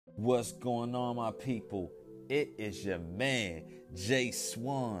What's going on, my people? It is your man, Jay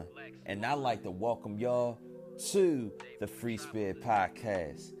Swan, and I'd like to welcome y'all to the Free Spirit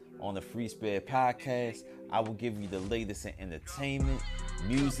Podcast. On the Free Spirit Podcast, I will give you the latest in entertainment,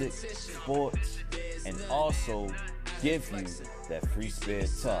 music, sports, and also give you that Free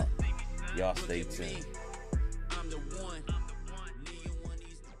Spirit talk. Y'all stay tuned.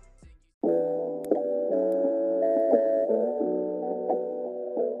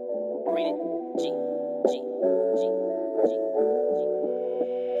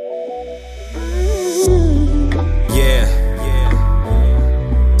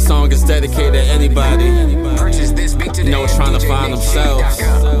 Song is dedicated to anybody, trying to find themselves,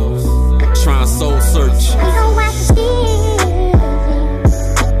 trying to soul search.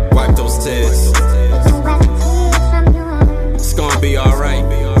 Wipe those tears. It's gonna be alright.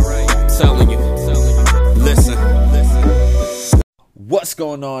 Telling you. Listen. What's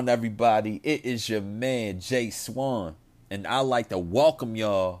going on, everybody? It is your man, Jay Swan, and I'd like to welcome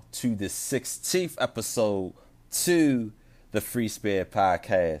y'all to the 16th episode to the Free Spirit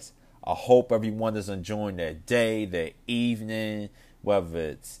Podcast. I hope everyone is enjoying their day, their evening, whether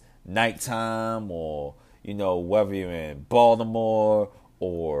it's nighttime or, whether you're in Baltimore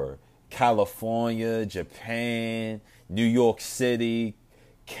or California, Japan, New York City,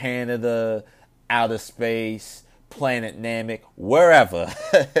 Canada, outer space, Planet Namek, wherever,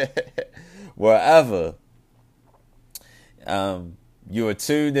 wherever. You are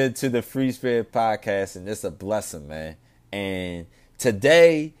tuned into the Free Spirit Podcast, and it's a blessing, man. And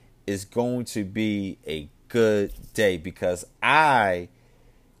today is going to be a good day because I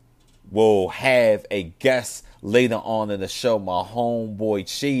will have a guest later on in the show, my homeboy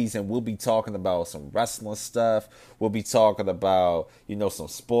Cheeze, and we'll be talking about some wrestling stuff. We'll be talking about, some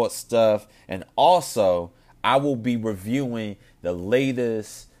sports stuff. And also, I will be reviewing the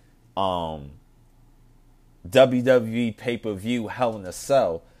latest WWE pay-per-view, Hell in a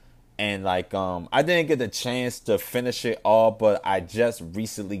Cell. And I didn't get the chance to finish it all, but I just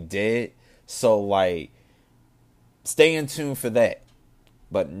recently did. So stay in tune for that.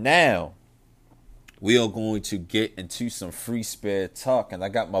 But now we are going to get into some free spirit talk, and I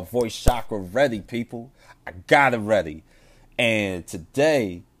got my voice chakra ready, people. I got it ready. And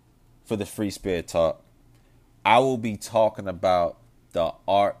today, for the free spirit talk, I will be talking about the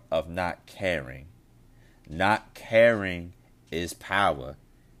art of not caring. Not caring is power.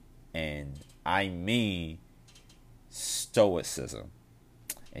 And I mean Stoicism.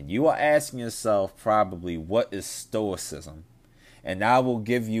 And you are asking yourself probably, what is Stoicism? And I will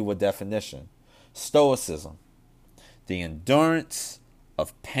give you a definition. Stoicism: the endurance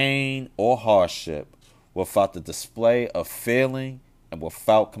of pain or hardship without the display of feeling and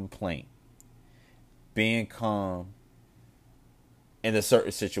without complaint. Being calm in a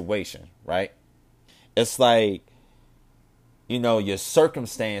certain situation, right? It's like, your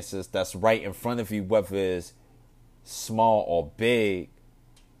circumstances that's right in front of you, whether it's small or big,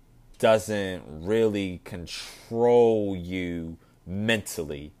 doesn't really control you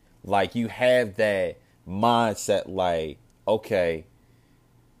mentally. Like, you have that mindset okay,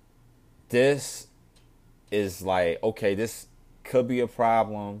 this is this could be a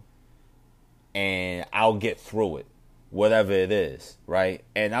problem and I'll get through it. Whatever it is, right?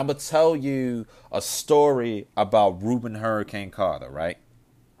 And I'm going to tell you a story about Reuben Hurricane Carter, right?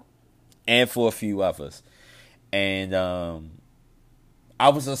 And for a few others. And I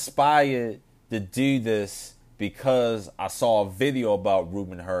was inspired to do this because I saw a video about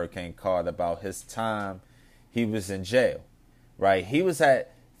Reuben Hurricane Carter, about his time he was in jail, right? He was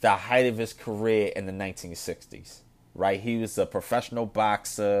at the height of his career in the 1960s, right? He was a professional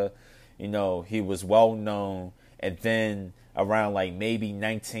boxer. He was well known. And then around maybe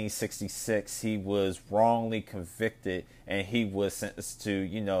 1966, he was wrongly convicted and he was sentenced to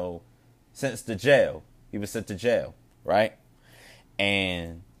jail. He was sent to jail, right?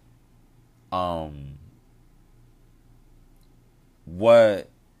 And what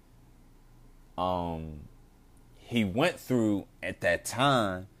he went through at that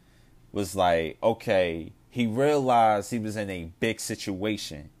time was okay, he realized he was in a big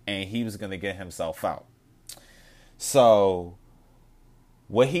situation and he was going to get himself out. So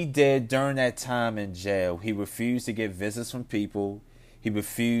what he did during that time in jail, he refused to get visits from people. He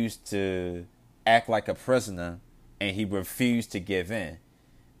refused to act like a prisoner, and he refused to give in.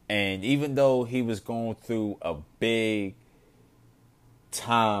 And even though he was going through a big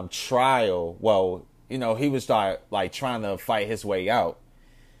time trial, he was trying to fight his way out,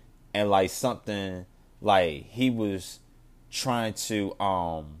 and he was trying to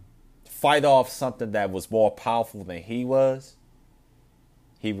fight off something that was more powerful than he was.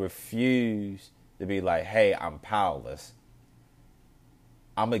 he refused to be like, hey, I'm powerless.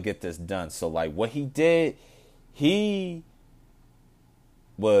 I'm going to get this done. So, like, what he did, he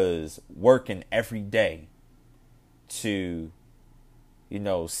was working every day to,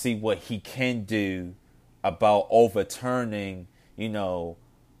 see what he can do about overturning, the,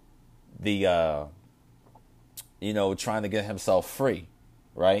 trying to get himself free,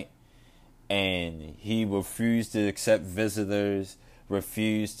 right? And he refused to accept visitors,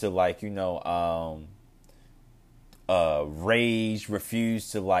 refused to, like, rage,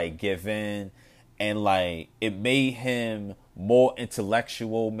 refused to, like, give in. And, like, it made him more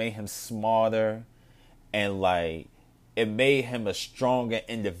intellectual, made him smarter, and, like, it made him a stronger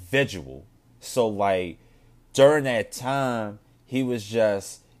individual. So, like, during that time, he was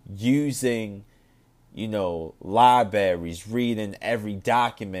just using, libraries, reading every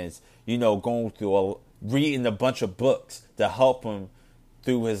document, going through reading a bunch of books to help him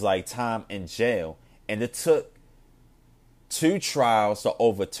through his, like, time in jail. And it took 2 trials to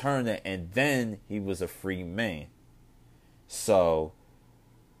overturn it, and then he was a free man. So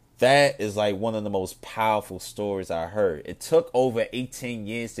that is, like, one of the most powerful stories I heard. It took over 18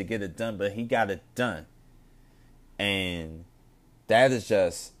 years to get it done, but he got it done. And that is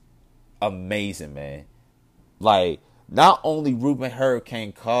just amazing, man. Like, not only Reuben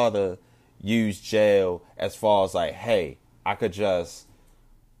Hurricane Carter used jail as far as, like, hey, I could just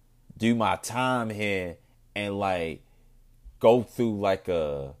do my time here and, like, go through, like,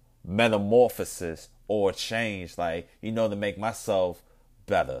 a metamorphosis or a change, like, to make myself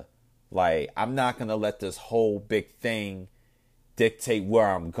better. Like, I'm not going to let this whole big thing dictate where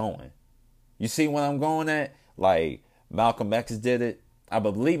I'm going. You see where I'm going at? Like, Malcolm X did it. I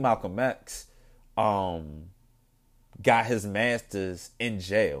believe Malcolm X got his master's in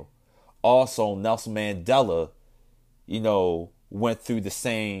jail. Also, Nelson Mandela, went through the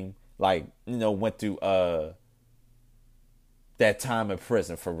same, like, went through that time in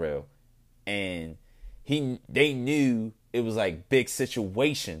prison for real. And they knew it was, like, big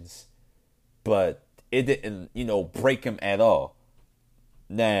situations, but it didn't, break him at all.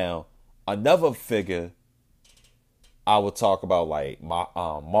 Now, another figure I would talk about, like,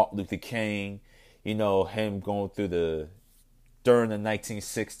 Martin Luther King, him going through during the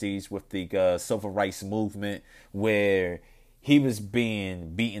 1960s with the civil rights movement, where he was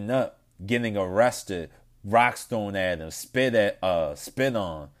being beaten up, getting arrested, rocks thrown at him, spit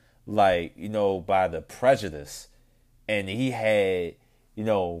on, like, by the prejudice. And he had,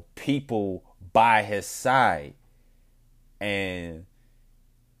 people by his side. And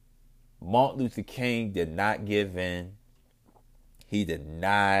Martin Luther King did not give in. He did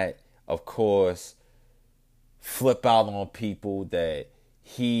not, of course, flip out on people that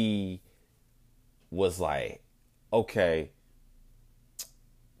he was like, okay,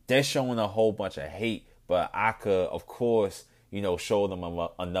 they're showing a whole bunch of hate, but I could, of course, show them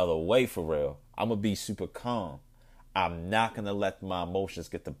another way for real. I'm going to be super calm. I'm not going to let my emotions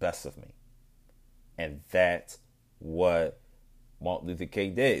get the best of me. And that's what Martin Luther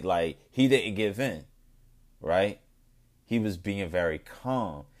King did. Like, he didn't give in, right? He was being very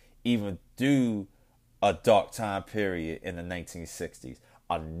calm, even through a dark time period in the 1960s.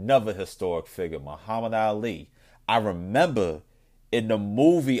 Another historic figure, Muhammad Ali. I remember in the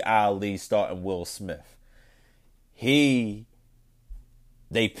movie Ali, starring Will Smith, they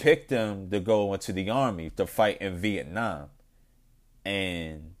picked him to go into the army to fight in Vietnam.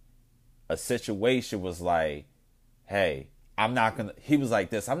 And a situation was like, hey, he was like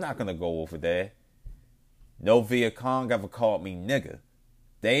this, I'm not going to go over there. No Viet Cong ever called me nigga.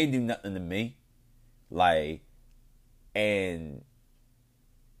 They ain't do nothing to me. Like, and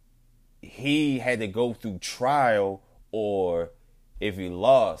he had to go through trial, or if he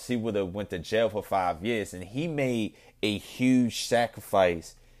lost, he would have went to jail for 5 years. And he made a huge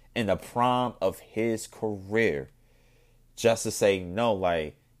sacrifice in the prime of his career just to say, no,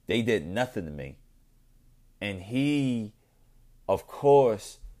 like, they did nothing to me. And he, of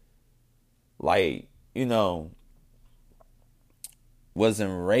course, like, was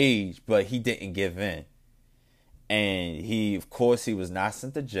enraged, but he didn't give in. And he was not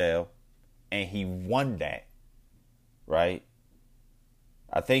sent to jail, and he won that, right?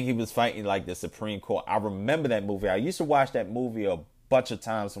 I think he was fighting, like, the Supreme Court. I remember that movie. I used to watch that movie a bunch of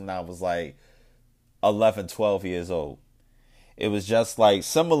times when I was, like, 11, 12 years old. It was just, like,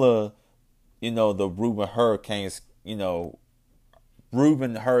 similar, the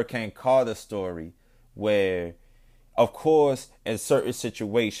Reuben Hurricane Carter story, where, of course, in certain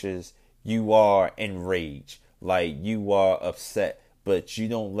situations, you are enraged. Like, you are upset, but you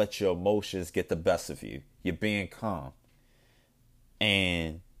don't let your emotions get the best of you. You're being calm.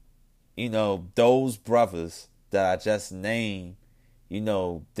 And, those brothers that I just named,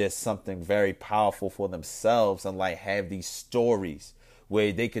 did something very powerful for themselves and like have these stories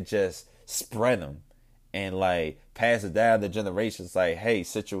where they could just spread them and like pass it down to generations. Like, hey,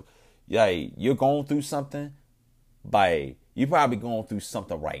 you're going through something, like you're probably going through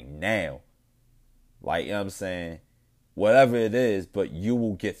something right now. Like, you know what I'm saying? Whatever it is, but you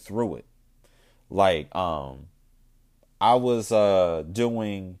will get through it. Like, I was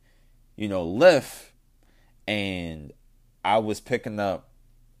doing, Lyft, and I was picking up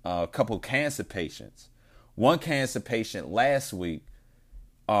a couple cancer patients. One cancer patient last week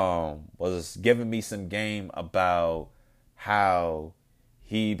was giving me some game about how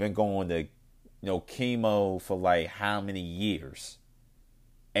he been going to chemo for like how many years,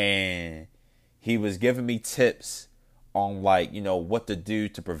 and he was giving me tips on like what to do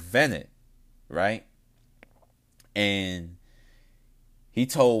to prevent it, right? And he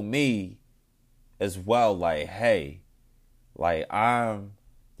told me as well, like, hey, like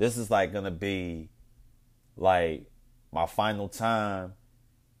this is like gonna be like my final time.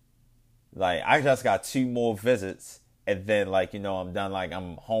 Like, I just got 2 more visits, and then like I'm done. Like,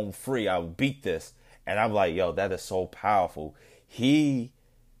 I'm home free. I'll beat this. And I'm like, yo, that is so powerful. He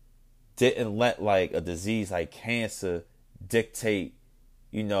didn't let like a disease like cancer dictate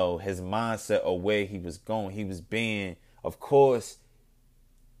his mindset or where he was going. He was being, of course,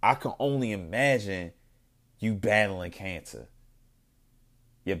 I can only imagine you battling cancer.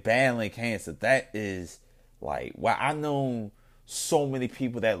 You're battling cancer. That is like, wow, I know so many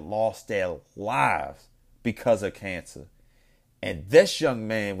people that lost their lives because of cancer. And this young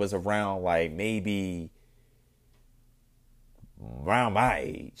man was around like maybe around my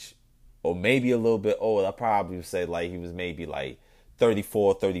age, or maybe a little bit old. I probably would say like he was maybe like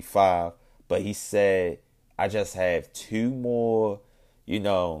 34, 35. But he said, I just have 2 more,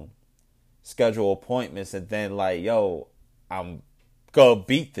 schedule appointments, and then like, yo, I'm gonna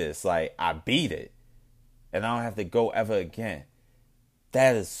beat this. Like, I beat it, and I don't have to go ever again.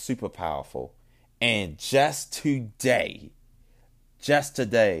 That is super powerful. And just today,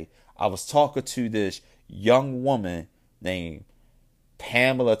 I was talking to this young woman named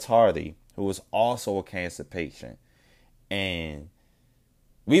Pamela Tardy, who was also a cancer patient. And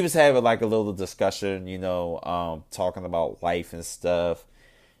we was having like a little discussion, talking about life and stuff.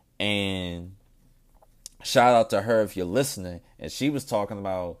 And shout out to her if you're listening. And she was talking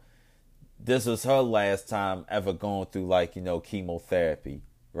about this was her last time ever going through like, chemotherapy,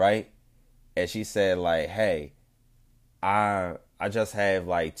 right? And she said like, hey, I just have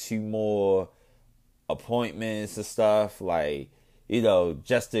like 2 more appointments and stuff, like,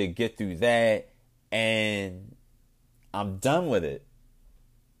 just to get through that, and I'm done with it.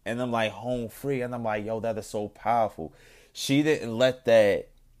 And I'm like home free, and I'm like, yo, that is so powerful. She didn't let that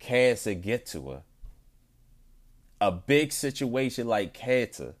cancer get to her. A big situation like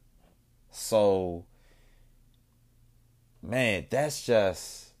cancer. So, man, that's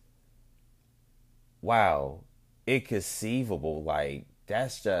just, wow, inconceivable. Like,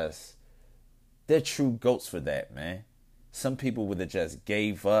 that's just, they're true goats for that, man. Some people would have just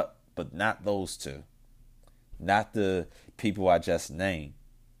gave up, but not those 2. Not the people I just named.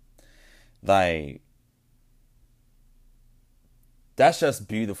 Like, that's just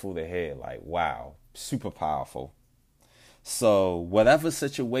beautiful to hear. Like, wow, super powerful. So whatever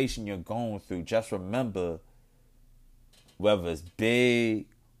situation you're going through, just remember, whether it's big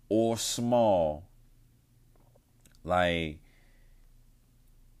or small, like,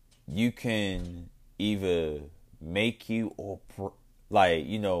 you can either make you or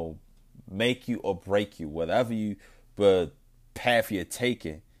make you or break you, whatever but path you're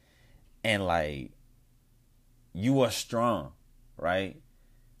taking. And like, you are strong, right?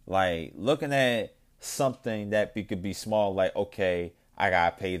 Like, looking at something that could be small, like, okay, I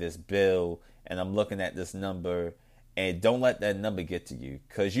gotta pay this bill, and I'm looking at this number, and don't let that number get to you,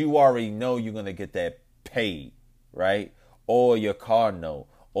 because you already know you're gonna get that paid, right? Or your car note,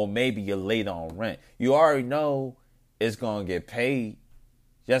 or maybe you're late on rent. You already know it's gonna get paid.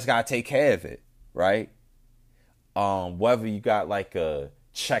 Just gotta take care of it, right? Whether you got like a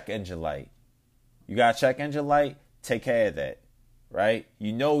check engine light, take care of that, right?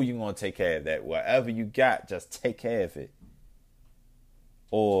 You know you're gonna take care of that. Whatever you got, just take care of it.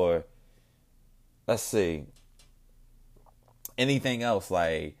 Or let's see, anything else,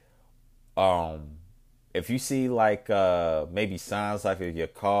 like if you see like maybe signs like if your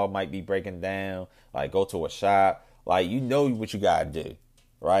car might be breaking down, like go to a shop, like, you know what you gotta do,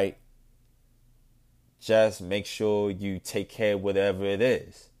 right? Just make sure you take care of whatever it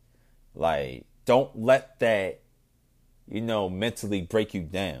is. Like, don't let that mentally break you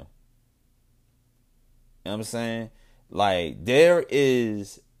down. You know what I'm saying? Like, there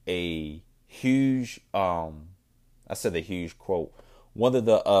is a huge, I said a huge quote. One of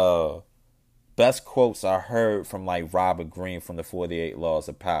the best quotes I heard from like Robert Greene from the 48 Laws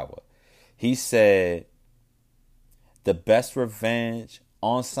of Power. He said, the best revenge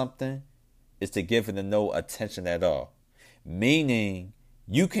on something is to give it no attention at all. Meaning,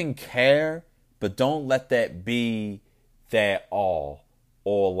 you can care, but don't let that be that all.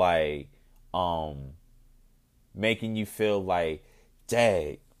 Or like, making you feel like,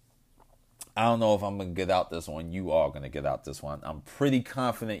 dang, I don't know if I'm going to get out this one. You are going to get out this one. I'm pretty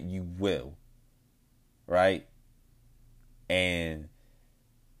confident you will. Right? And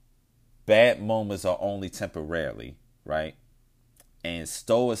bad moments are only temporarily. Right? And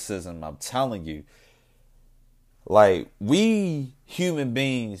Stoicism, I'm telling you, like, we human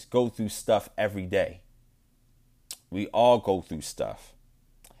beings go through stuff every day. We all go through stuff.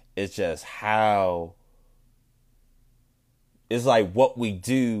 It's just how, it's like what we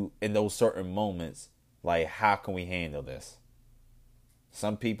do in those certain moments. Like, how can we handle this?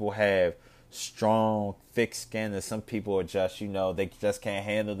 Some people have strong, thick skin, and some people are just, they just can't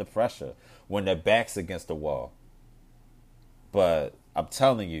handle the pressure when their back's against the wall. But I'm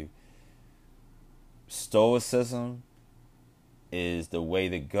telling you, Stoicism is the way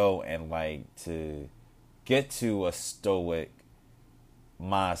to go, and like to get to a stoic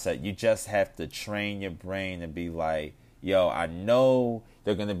mindset, you just have to train your brain and be like, yo, I know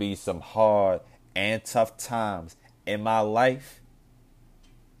there are going to be some hard and tough times in my life.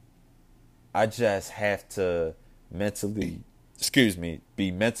 I just have to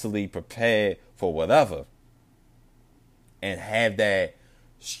be mentally prepared for whatever. And have that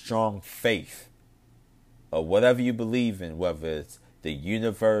strong faith of whatever you believe in, whether it's the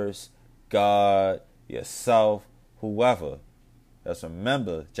universe, God, yourself, whoever. Just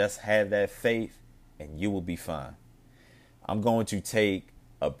remember, just have that faith and you will be fine. I'm going to take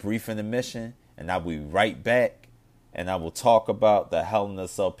a brief intermission and I'll be right back, and I will talk about the Hell in a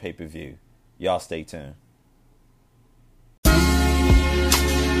Cell pay-per-view. Y'all stay tuned.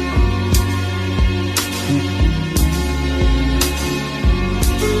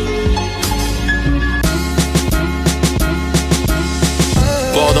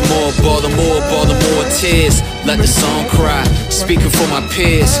 Baltimore tears, let the song cry. Speaking for my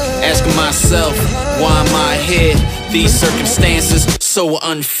peers, asking myself, why am I here? These circumstances so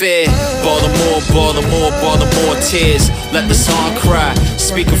unfair. Baltimore tears, let the song cry.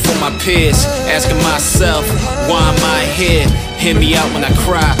 Speaking for my peers, asking myself, why am I here? Hear me out when I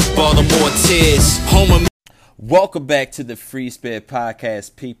cry. Baltimore tears, home of. Welcome back to the Free Spirit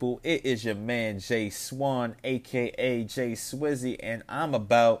Podcast, people. It is your man, Jay Swan, a.k.a. Jay Swizzy, and I'm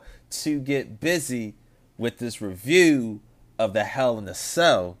about to get busy with this review of the Hell in a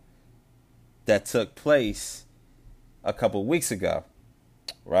Cell that took place a couple weeks ago,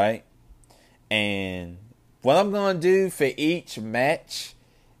 right? And what I'm going to do for each match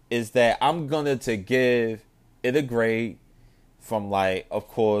is that I'm going to give it a grade from, like, of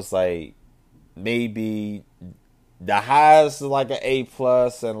course, like, maybe the highest is like an A+,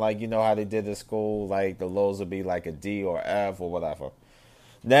 and like, you know how they did in school, like the lows would be like a D or F or whatever.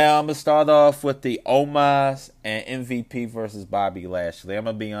 Now I'm gonna start off with the Omos and MVP versus Bobby Lashley. I'm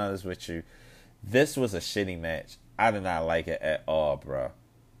gonna be honest with you, this was a shitty match. I did not like it at all, bro.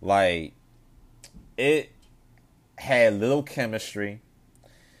 Like, it had little chemistry.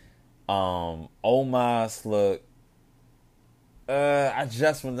 Omos looked, I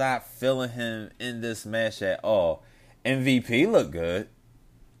just was not feeling him in this match at all. MVP looked good,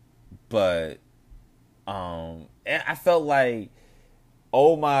 but I felt like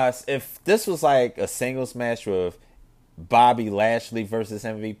Omos, if this was like a singles match with Bobby Lashley versus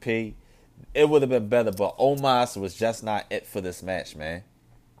MVP, it would have been better. But Omos was just not it for this match, man.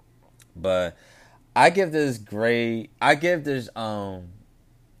 But I give this grade. I give this the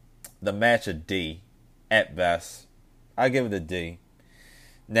match a D at best. I give it a D.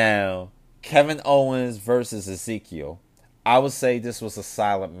 Now, Kevin Owens versus Ezekiel. I would say this was a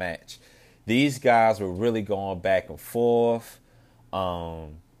solid match. These guys were really going back and forth.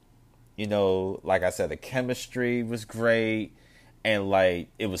 You know, like I said, the chemistry was great. And, like,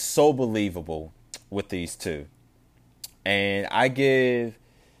 it was so believable with these two. And I give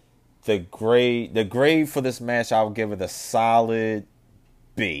the grade for this match, I'll give it a solid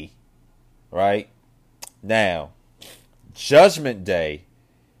B. Right? Now, Judgment Day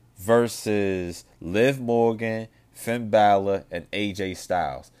versus Liv Morgan, Finn Balor, and AJ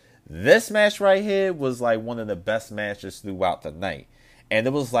Styles. This match right here was like one of the best matches throughout the night. And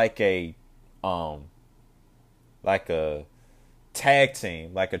it was like a like a tag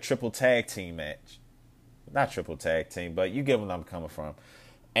team, like a triple tag team match. Not triple tag team, but you get where I'm coming from.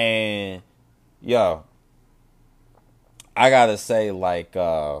 And yo, I gotta say, like,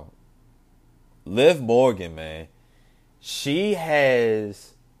 Liv Morgan, man, she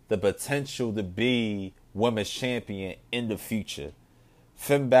has the potential to be women's champion in the future.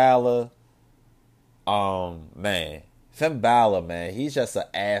 Finn Balor, man, Finn Balor, man, he's just an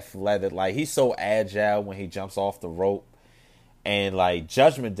athletic, like, he's so agile when he jumps off the rope. And, like,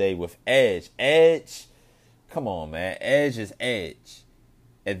 Judgment Day with Edge, come on, man, Edge is Edge.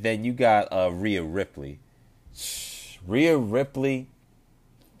 And then you got Rhea Ripley. Rhea Ripley,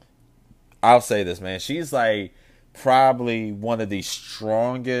 I'll say this, man, she's, like, probably one of the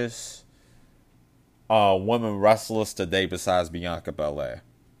strongest women wrestlers today besides Bianca Belair.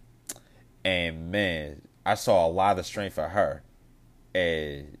 And, man, I saw a lot of strength for her.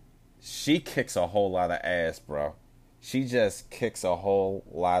 And she kicks a whole lot of ass, bro. She just kicks a whole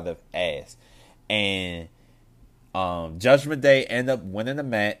lot of ass. And Judgment Day end up winning the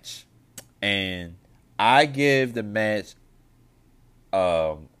match. And I give the match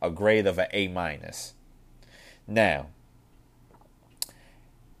a grade of an A-. Now,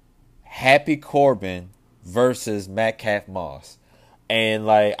 Happy Corbin versus Metcalf Moss. And,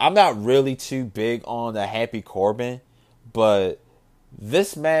 like, I'm not really too big on the Happy Corbin, but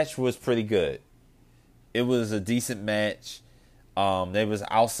this match was pretty good. It was a decent match. They was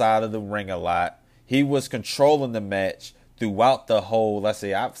outside of the ring a lot. He was controlling the match throughout the whole, let's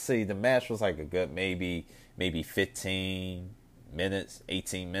say, I'd say the match was like a good maybe 15 minutes,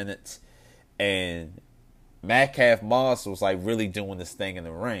 18 minutes. And Metcalf Moss was, like, really doing this thing in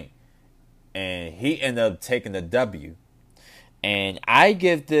the ring. And he ended up taking the W. And I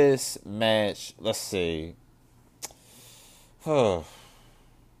give this match, let's see. I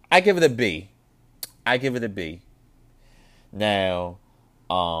give it a B. Now,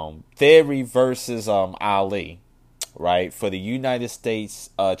 Theory versus Ali, right, for the United States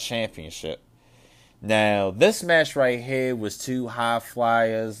Championship. Now, this match right here was two high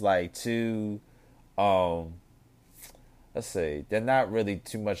flyers, like two, let's see, they're not really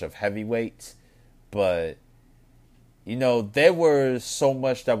too much of heavyweights, but, you know, there was so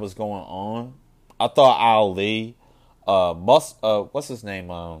much that was going on. I thought Ali, what's his name,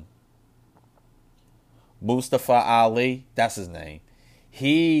 Mustafa Ali, that's his name.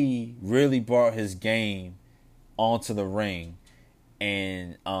 He really brought his game onto the ring.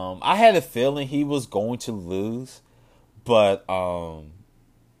 And I had a feeling he was going to lose. But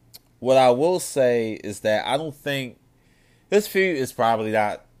what I will say is that I don't think this feud is probably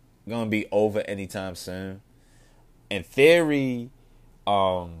not going to be over anytime soon. In theory,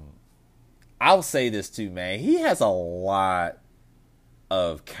 I'll say this too, man. He has a lot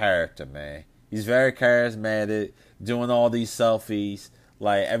of character, man. He's very charismatic, doing all these selfies.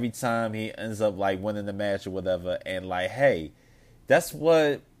 Like, every time he ends up, like, winning the match or whatever. And, like, hey, that's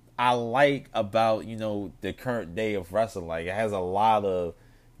what I like about, you know, the current day of wrestling. Like, it has a lot of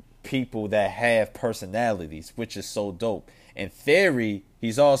people that have personalities, which is so dope. In theory,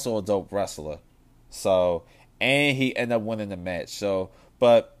 he's also a dope wrestler. So, and he ended up winning the match. So,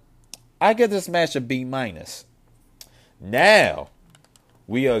 but I give this match a B-. Now,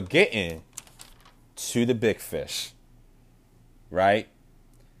 we are getting to the big fish, right?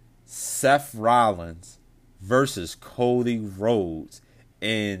 Seth Rollins versus Cody Rhodes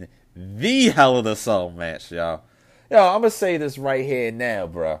in the Hell in a Cell match, y'all. Yo, I'm going to say this right here and now,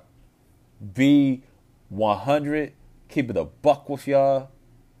 bro. Be 100. Keep it a buck with y'all.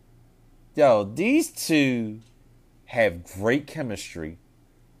 Yo, these two have great chemistry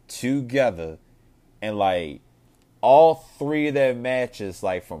together. And, like, all three of their matches,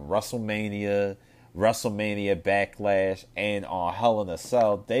 like, from WrestleMania Backlash, and on Hell in a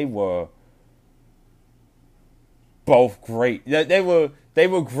Cell, they were both great. They were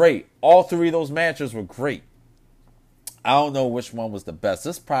great. All three of those matches were great. I don't know which one was the best.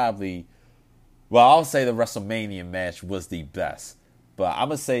 This probably, well, I'll say the WrestleMania match was the best. But I'm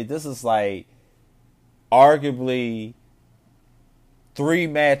going to say this is, like, arguably 3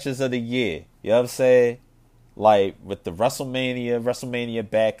 matches of the year. You know what I'm saying? Like, with the WrestleMania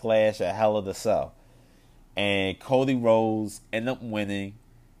Backlash, at Hell in a Cell. And Cody Rhodes ended up winning.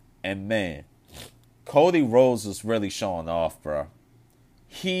 And, man, Cody Rhodes is really showing off, bro.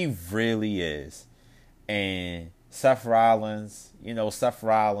 He really is. And Seth Rollins, you know, Seth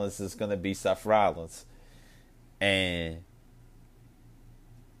Rollins is going to be Seth Rollins. And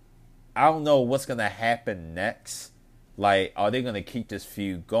I don't know what's going to happen next. Like, are they going to keep this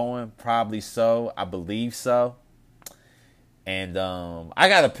feud going? Probably so. I believe so. And I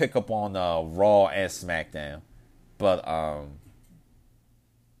got to pick up on Raw and SmackDown. But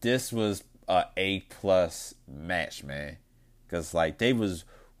this was a A+ match, man. Because, like, they was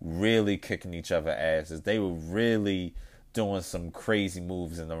really kicking each other asses. They were really doing some crazy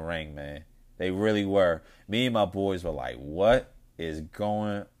moves in the ring, man. They really were. Me and my boys were like, what is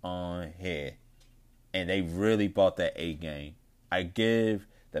going on here? And they really bought that A game. I give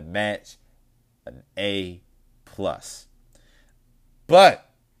the match an A+. But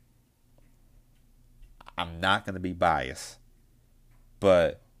I'm not going to be biased.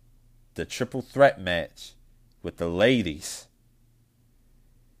 But the triple threat match with the ladies,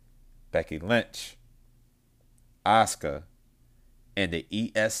 Becky Lynch, Asuka, and the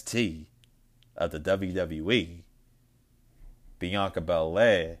EST of the WWE, Bianca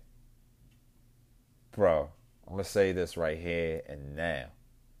Belair. Bro, I'm going to say this right here and now.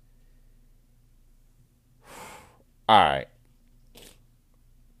 Alright.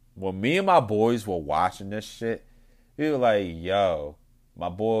 When me and my boys were watching this shit, we were like, yo, my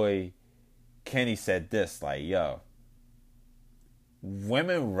boy Kenny said this, like, yo,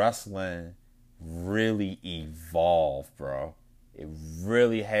 women wrestling really evolved, bro. It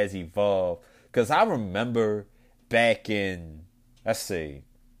really has evolved. Because I remember back in, let's see,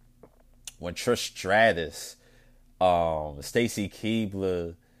 when Trish Stratus, Stacy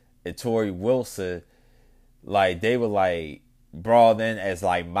Keibler, and Tori Wilson, like, they were, like, brought in as,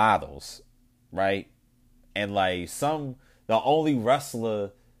 like, models, right? And, like, the only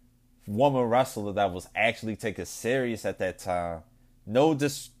woman wrestler that was actually taken serious at that time, no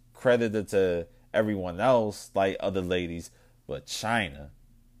discredit to everyone else, like other ladies, but China.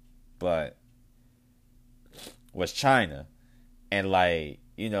 But was China. And, like,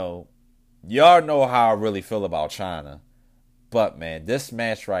 you know, y'all know how I really feel about China. But, man, this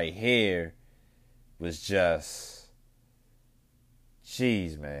match right here was just,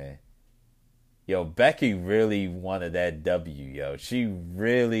 jeez, man. Yo, Becky really wanted that W, yo. She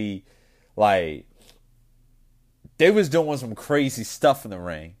really, like, they was doing some crazy stuff in the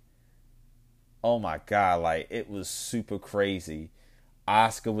ring. Oh, my God. Like, it was super crazy.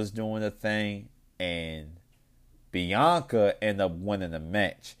 Asuka was doing the thing, and Bianca ended up winning the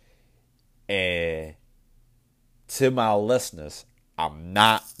match. And to my listeners, I'm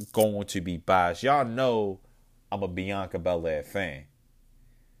not going to be biased. Y'all know I'm a Bianca Belair fan.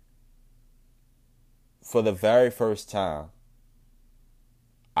 For the very first time,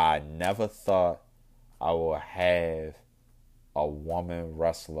 I never thought I would have a woman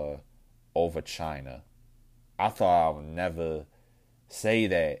wrestler over China. I thought I would never say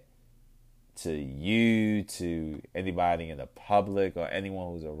that to you, to anybody in the public, or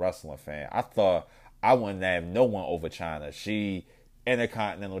anyone who's a wrestling fan. I thought I wouldn't have no one over China. She,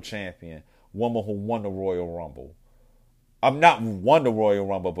 Intercontinental Champion, woman who won the Royal Rumble. I'm not won the Royal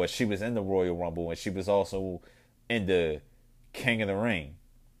Rumble, but she was in the Royal Rumble, and she was also in the King of the Ring.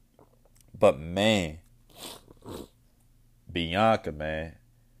 But, man, Bianca, man,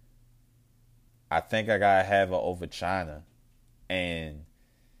 I think I gotta have her over China. And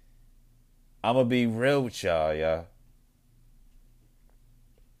I'm gonna be real with y'all, y'all.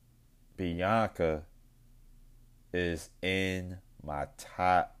 Bianca is in my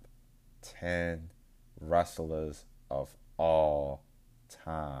top 10 wrestlers of all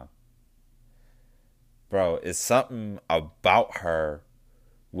time. Bro, it's something about her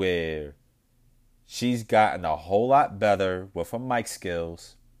where she's gotten a whole lot better with her mic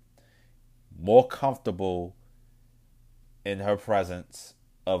skills, more comfortable in her presence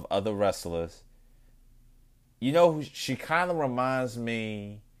of other wrestlers. You know, she kind of reminds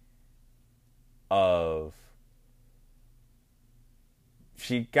me of,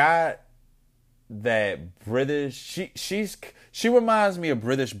 she got that British, she reminds me of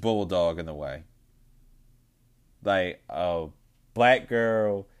British Bulldog in a way. Like a black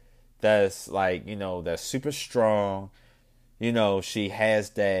girl that's, like, you know, that's super strong. You know, she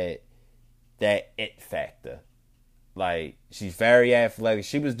has that it factor. Like, she's very athletic.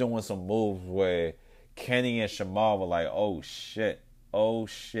 She was doing some moves where Kenny and Shamar were like, oh shit,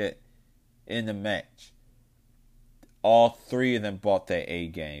 in the match. All three of them bought their A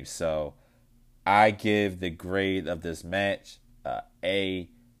game. So I give the grade of this match A+,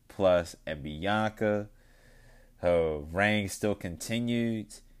 and Bianca, her reign still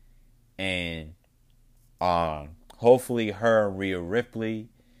continued, and hopefully her and Rhea Ripley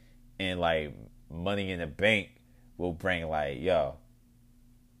and, like, Money in the Bank will bring, like, yo,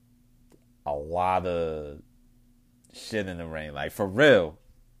 a lot of shit in the ring, like, for real.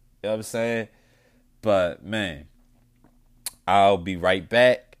 You know what I'm saying? But, man, I'll be right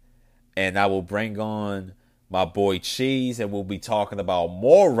back, and I will bring on my boy Cheese, and we'll be talking about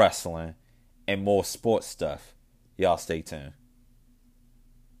more wrestling and more sports stuff. Y'all stay tuned.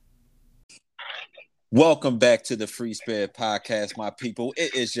 Welcome back to the Free Spirit Podcast, my people.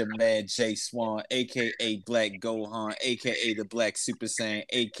 It is your man Jay Swan, aka Black Gohan, aka the Black Super Saiyan,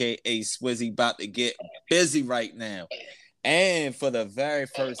 aka Swizzy, about to get busy right now. And for the very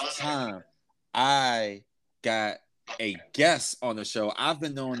first time, I got a guest on the show. I've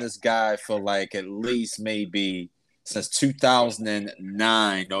been knowing this guy for like at least maybe since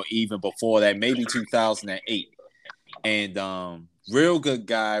 2009 or even before that, maybe 2008. And real good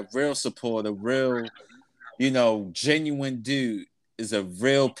guy, real supporter, real, genuine dude. Is a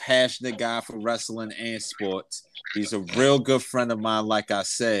real passionate guy for wrestling and sports. He's a real good friend of mine, like I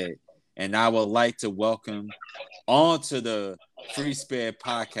said. And I would like to welcome onto the Free Spirit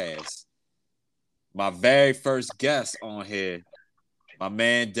Podcast my very first guest on here, my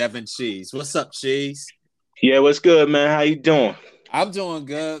man Devin Cheeze. What's up, Cheeze? Yeah, what's good, man? How you doing? I'm doing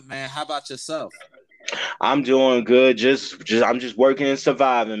good, man. How about yourself? I'm doing good. I'm just working and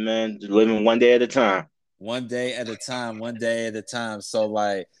surviving, man. Living one day at a time. One day at a time, one day at a time. So,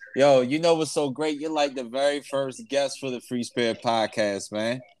 like, yo, you know what's so great? You're like the very first guest for the Free Spirit Podcast,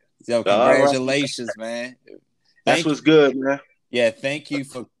 man. Yo, congratulations, man. That's what's good, man. Yeah, thank you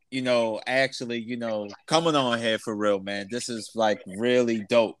for, actually, coming on here for real, man. This is like really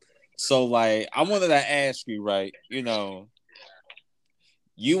dope. So, like, I wanted to ask you, right?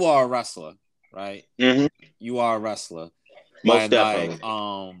 You are a wrestler, right? Mm-hmm. You are a wrestler. Most definitely.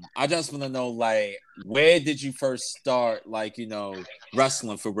 Like, I just want to know, like, where did you first start, like,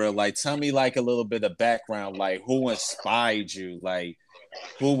 wrestling for real? Like, tell me, like, a little bit of background, like, who inspired you? Like,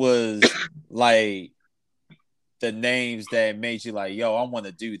 who was, like, the names that made you like, yo, I want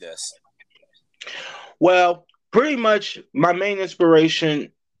to do this? Well, pretty much my main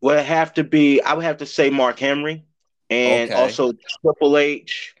inspiration would have to be, I would have to say Mark Henry and also Triple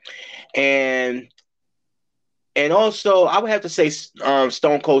H and also I would have to say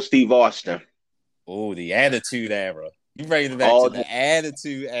Stone Cold Steve Austin. Oh, the Attitude Era. You ready to back to the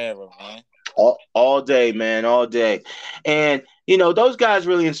Attitude Era, man. All day, man, all day. And those guys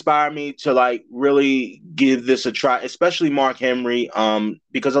really inspire me to like really give this a try, especially Mark Henry,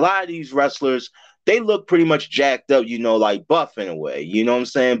 because a lot of these wrestlers, they look pretty much jacked up, like buff in a way, you know what I'm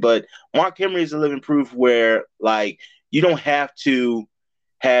saying? But Mark Henry is a living proof where like you don't have to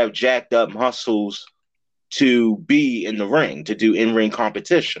have jacked up muscles to be in the ring, to do in-ring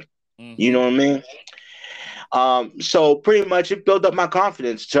competition. Mm-hmm. You know what I mean? So pretty much it built up my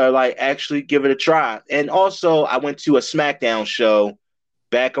confidence to like actually give it a try. And also I went to a SmackDown show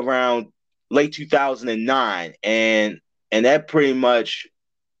back around late 2009 and that pretty much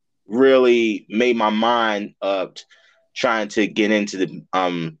really made my mind up trying to get into the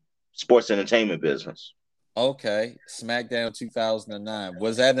sports entertainment business. Okay. SmackDown 2009.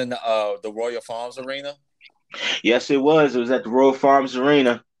 Was that in the Royal Farms Arena? Yes, it was. It was at the Royal Farms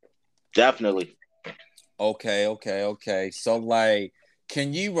Arena. Definitely. Okay. So, like,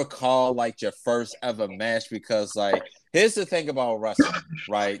 can you recall, like, your first ever match? Because, like, here's the thing about wrestling,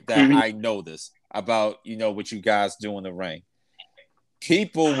 right, that I noticed about, what you guys do in the ring.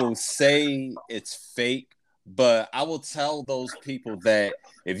 People will say it's fake, but I will tell those people that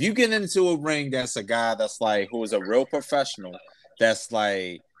if you get into a ring that's a guy that's, like, who is a real professional, that's,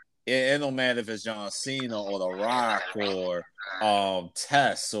 like, it don't matter if it's John Cena or The Rock or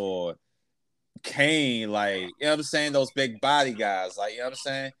Tess or Kane, like, you know what I'm saying? Those big body guys, like, you know what I'm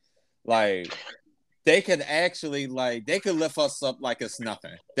saying? Like, they could actually, like, they could lift us up like it's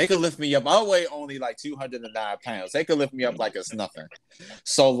nothing. They could lift me up. I weigh only like 209 pounds. They could lift me up like it's nothing.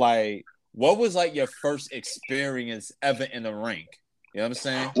 So, like, what was like your first experience ever in the ring? You know what I'm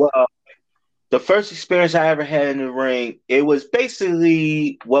saying? Well, the first experience I ever had in the ring, it was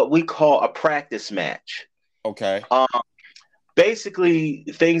basically what we call a practice match. Okay. Basically,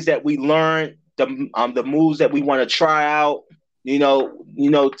 things that we learned, the moves that we want to try out,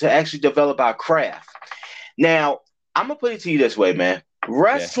 to actually develop our craft. Now, I'm gonna put it to you this way, man.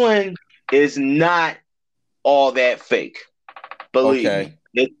 Wrestling is not all that fake. Believe me,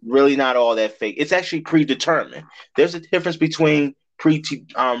 it's really not all that fake. It's actually predetermined. There's a difference between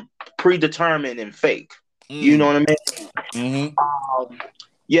predetermined and fake. You know what I mean? Mm-hmm.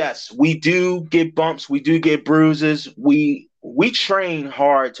 Yes, we do get bumps. We do get bruises. We train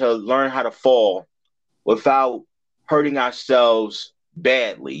hard to learn how to fall without hurting ourselves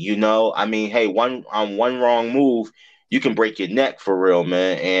badly. I mean, hey, one wrong move, you can break your neck for real,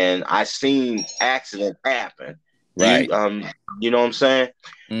 man. And I seen accidents happen. Right. You know what I'm saying?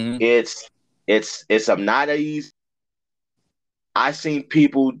 Mm-hmm. It's not easy. I seen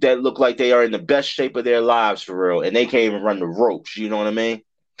people that look like they are in the best shape of their lives for real, and they can't even run the ropes. You know what I mean?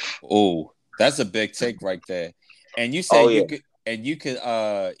 Oh, that's a big take right there. And you Oh said yeah. you could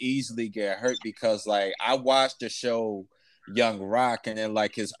easily get hurt because like I watched the show Young Rock, and then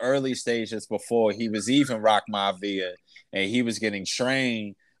like his early stages before he was even Rock Maivia and he was getting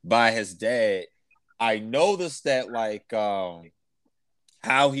trained by his dad. I noticed that like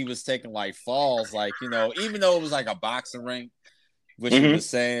how he was taking like falls, like, you know, even though it was like a boxing ring, which he Hmm. was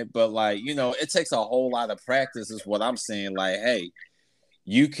saying, but like, you know, it takes a whole lot of practice, is what I'm saying. Like, hey,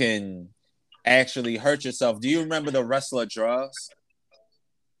 you can actually hurt yourself. Do you remember the wrestler Draws?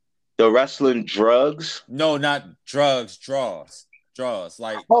 The wrestling drugs. No, not drugs, draws. Draws.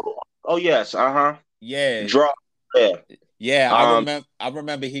 Like, Oh, oh yes. Uh-huh. yeah, Draw. Yeah. yeah, Um. I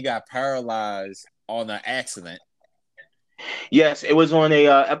remember he got paralyzed on an accident. Yes, it was on a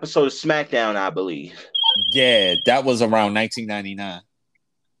episode of SmackDown, I believe. Yeah, that was around 1999.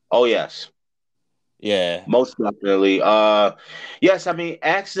 Oh yes. Yeah. Most definitely. Yes, I mean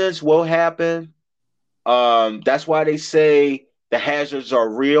accidents will happen. That's why they say the hazards are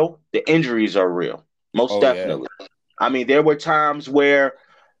real, the injuries are real. Most Oh yeah. definitely. I mean, there were times where,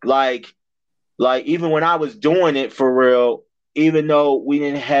 like, even when I was doing it for real, even though we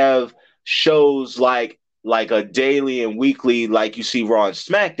didn't have shows like a daily and weekly like you see Raw and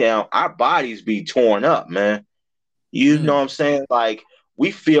SmackDown, our bodies be torn up, man. You know what Mm, I'm saying? Like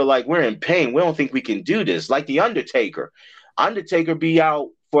we feel like we're in pain. We don't think we can do this. Like the Undertaker. Undertaker be out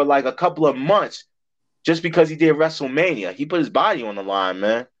for like a couple of months just because he did WrestleMania. He put his body on the line,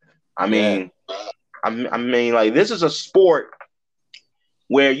 man. I yeah. mean, I mean, like this is a sport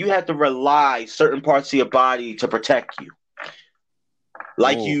where you have to rely certain parts of your body to protect you,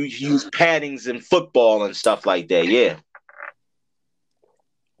 like you Oh, use paddings in football and stuff like that. Yeah.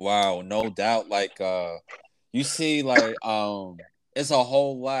 wow, no doubt. Like you see, like it's a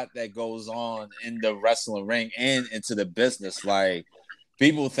whole lot that goes on in the wrestling ring and into the business. Like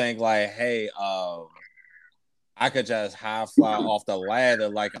people think like, hey, I could just high fly off the ladder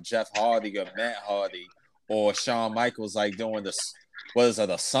like Jeff Hardy or Matt Hardy or Shawn Michaels, like doing this. What is it,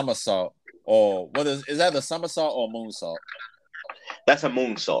 a somersault, or what is that, a somersault or a moonsault? That's a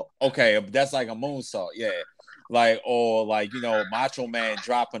moonsault. Okay, that's like a moonsault, yeah. Like, or like, you know, Macho Man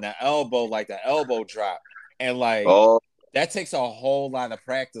dropping the elbow, like the elbow drop, and like Oh, that takes a whole lot of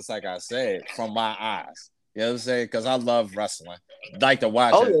practice. Like I said, from my eyes, you know what I'm saying? Because I love wrestling, like to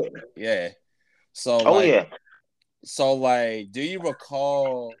watch oh it, yeah, yeah. So oh like, yeah. do you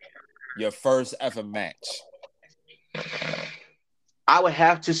recall your first ever match? I would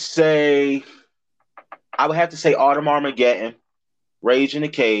have to say, Autumn Armageddon, Rage in the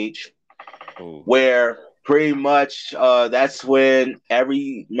Cage, Oh, where pretty much that's when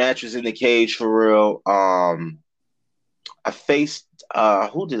every match was in the cage for real. I faced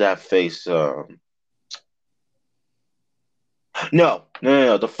who did I face? No.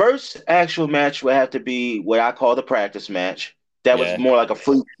 The first actual match would have to be what I call the practice match. That was yeah. more like a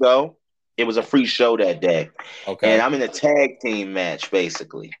free show. It was a free show that day. And Okay. I'm in a tag team match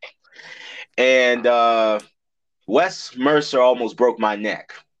basically. And Wes Mercer almost broke my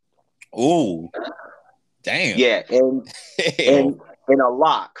neck. Ooh, damn. Yeah, and Hell. and in a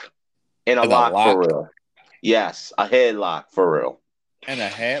lock. In a And a lock for lock real. Yes, a headlock for real. and a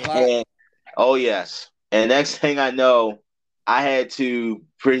headlock. And oh yes. And next thing I know, I had to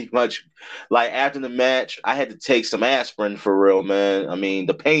pretty much like after the match, I had to take some aspirin for real, man. I mean,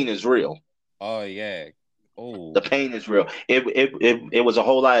 the pain is real. Oh yeah. Oh, The pain is real. It was a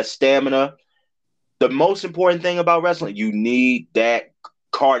whole lot of stamina. The most important thing about wrestling, you need that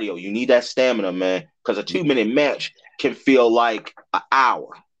cardio. You need that stamina, man. Because a 2 minute match can feel like an hour.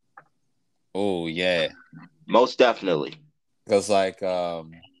 oh yeah. Most definitely. Because like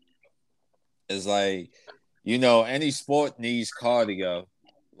it's like, you know, any sport needs cardio.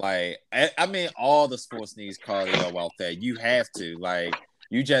 Like I mean, all the sports needs cardio out there. You have to, like,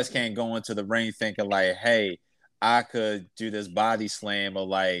 you just can't go into the ring thinking like, hey, I could do this body slam or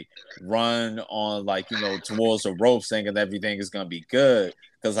like run on, like, you know, towards the ropes thinking everything is gonna be good.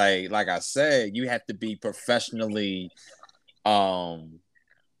 Because like I said, um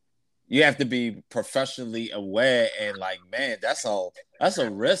you have to be professionally aware, and like, man, that's a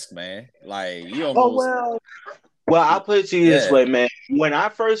risk, man. Like you Oh almost, well. Well, I'll put it to you this yeah. way, man. When I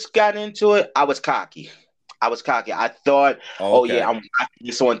first got into it, I was cocky. I was cocky. I thought, oh yeah, Okay. I'm watching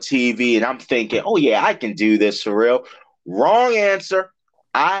this on TV, and I'm thinking, oh yeah, I can do this for real. Wrong answer.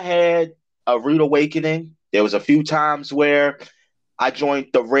 I had a rude awakening. There was a few times where I joined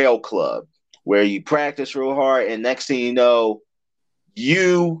the rail club, where you practice real hard, and next thing you know,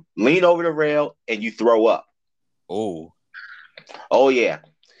 you lean over the rail and you throw up. Oh, Oh yeah,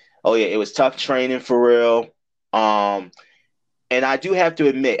 oh yeah. It was tough training for real. Um, and I do have to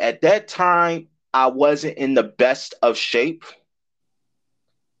admit, at that time, I wasn't in the best of shape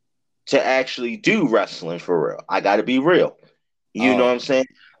to actually do wrestling for real. I got to be real. You know what Oh, I'm saying?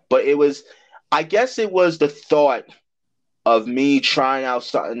 But I guess it was the thought of me trying out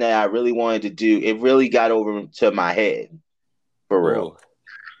something that I really wanted to do. It really got over to my head for real. oh,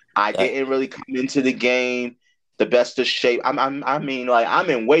 I that, didn't really come into the game the best of shape. I mean, like, I'm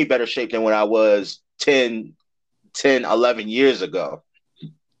in way better shape than when I was 11 years ago.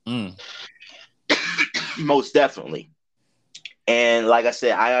 mm, Most definitely. And like I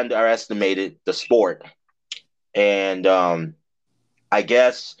said, I underestimated the sport. And I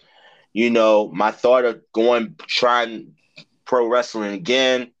guess, my thought of trying pro wrestling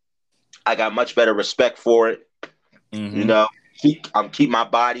again, I got much better respect for it. You mm-hmm. know, keep my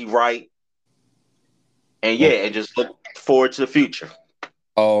body right, and yeah, Oh, and just look forward to the future.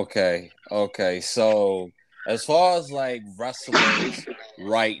 okay, okay. So, as far as like wrestlers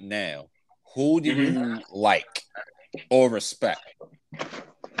right now, who do Mhm. you like or respect?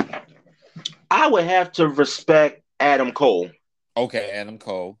 I would have to respect Adam Cole. Okay, Adam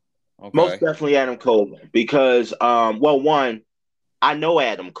Cole. Most Okay, definitely Adam Cole because well, one, I know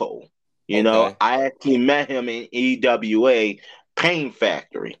Adam Cole. okay, I actually met him in EWA Pain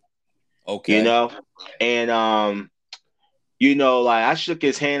Factory, you okay. know, and like I shook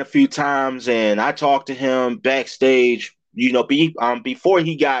his hand a few times and I talked to him backstage, before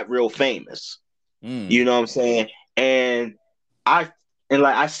he got real famous. Mm, You know what I'm saying? And I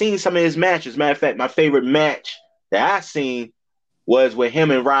like I seen some of his matches. Matter of fact, my favorite match that I seen was with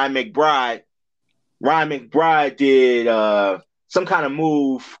him and Ryan McBride. Ryan McBride did some kind of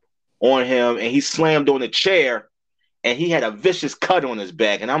move on him and he slammed on the chair and he had a vicious cut on his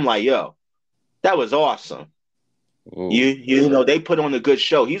back. And I'm like, yo, that was awesome. ooh, They put on a good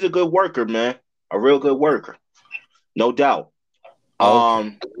show. He's a good worker, man. A real good worker. No doubt.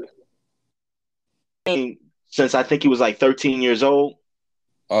 okay. Um since I think he was like 13 years old.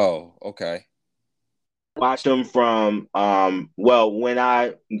 Oh, okay. Watched him from when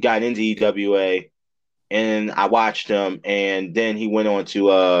I got into EWA and I watched him and then he went on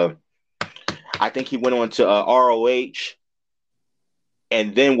to I think he went on to ROH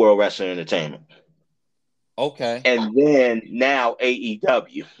and then World Wrestling Entertainment. Okay. And then now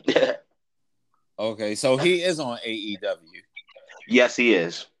AEW. Okay. So he is on AEW. Yes, he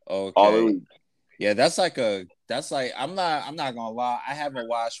is. All Okay. elite. Yeah, that's like I'm not gonna lie. I haven't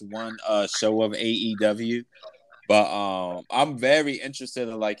watched one show of AEW, but I'm very interested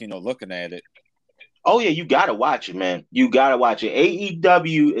in like, looking at it. Oh yeah, you gotta watch it, man. You gotta watch it.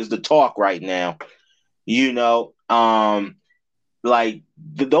 AEW is the talk right now. You know, like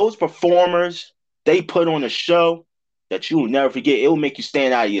those performers, they put on a show that you will never forget. It will make you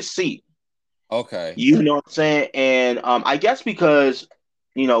stand out of your seat. Okay. You know what I'm saying? And I guess because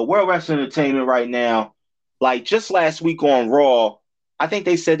World Wrestling Entertainment right now, like just last week on Raw, I think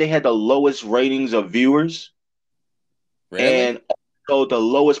they said they had the lowest ratings of viewers Really? and also the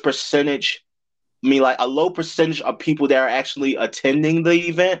lowest percentage. I mean, like a low percentage of people that are actually attending the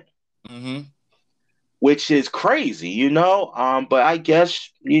event, Mm-hmm. which is crazy, But I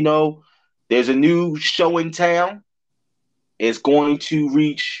guess there's a new show in town. It's going to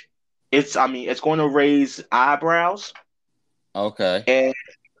reach. It's going to raise eyebrows Okay. and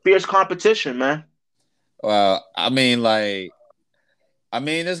fierce competition, man. Well, I mean,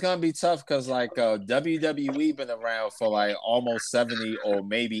 it's gonna be tough because like WWE been around for like almost 70 or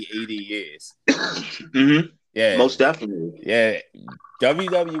maybe 80 years. hmm Yeah, Most definitely. yeah.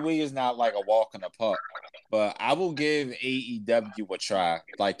 WWE is not like a walk in the park, but I will give AEW a try,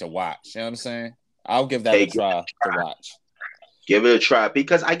 like to watch. You know what I'm saying? I'll give that a Hey, try to watch. give it a try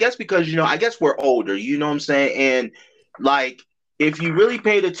because I guess we're older. You know what I'm saying? And like, if you really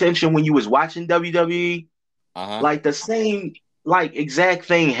paid attention when you was watching WWE, Uh huh. like the same like exact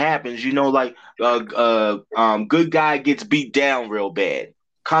thing happens. Like good guy gets beat down real bad,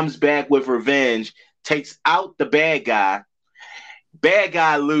 comes back with revenge, takes out the bad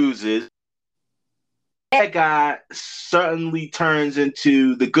guy loses. Bad guy certainly turns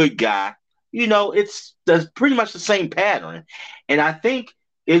into the good guy. It's pretty much the same pattern. And I think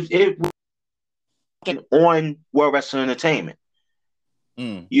it on World Wrestling Entertainment.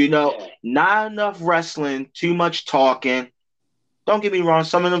 Mm. Not enough wrestling, too much talking. Don't get me wrong,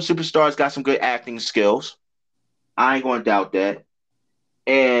 some of them superstars got some good acting skills. I ain't gonna doubt that.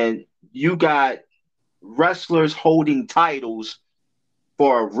 And you got wrestlers holding titles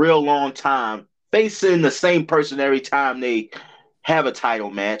for a real long time, facing the same person every time they have a title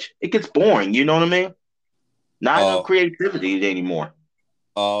match. It gets boring, you know what I mean? Not enough Oh. creativity anymore.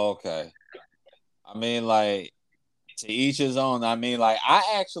 Oh. Okay. I mean, like To each his own. I mean, like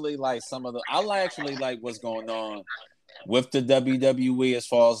I actually like some of the. I actually like what's going on with the WWE as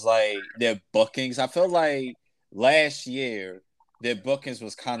far as like their bookings. I feel like last year their bookings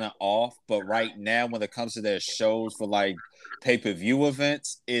was kind of off, but right now when it comes to their shows for like pay-per-view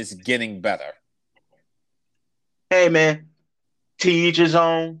events, is getting better. Hey, man, to each his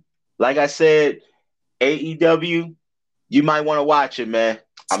own. Like I said, AEW, you might want to watch it, man.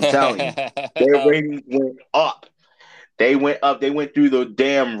 I'm telling you, their ratings went up. They went up. They went through the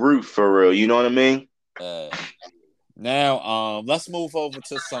damn roof for real. You know what I mean? uh, Now, let's move over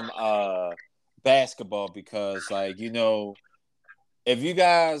to some basketball because, like, if you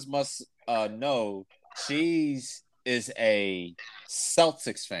guys must know, Cheese is a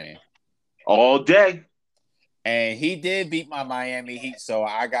Celtics fan, All day. and he did beat my Miami Heat, so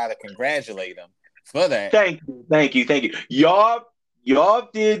I gotta congratulate him for that. Thank you, thank you, thank you. Y'all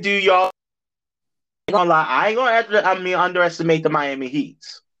did do y'all. I ain't gonna lie. I ain't underestimate the Miami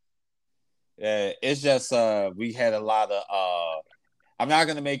Heats. Yeah, it's just we had a lot of I'm not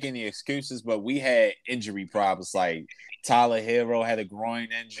gonna make any excuses, but we had injury problems. Like Tyler Hero had a groin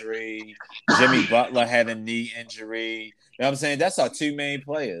injury, Jimmy Butler had a knee injury. You know what I'm saying? That's our two main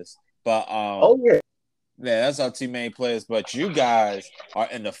players. But Oh yeah. yeah, that's our two main players. But you guys are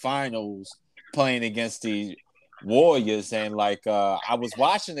in the finals playing against the Warriors, and like I was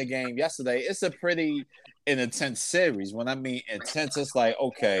watching the game yesterday. It's a pretty an intense series. When I mean intense, it's like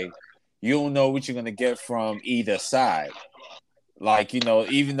okay, you don't know what you're gonna get from either side. Like,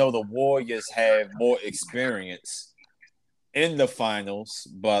 even though the Warriors have more experience in the finals,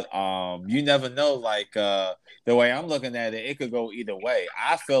 but you never know. Like the way I'm looking at it, it could go either way.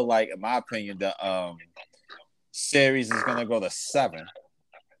 I feel like, in my opinion, the series is gonna go to seven.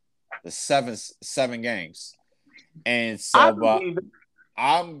 The seven games. And I so but believe it.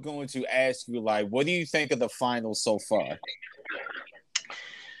 I'm going to ask you, like, what do you think of the finals so far?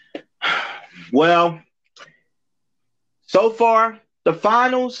 Well, so far the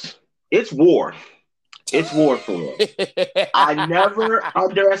finals, it's war. It's war for real. I never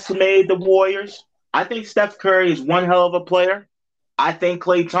underestimated the Warriors. I think Steph Curry is one hell of a player. I think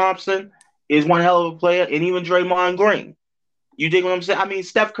Klay Thompson is one hell of a player, and even Draymond Green. You dig what I'm saying? I mean,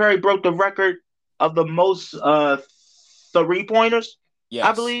 Steph Curry broke the record of the most three pointers, I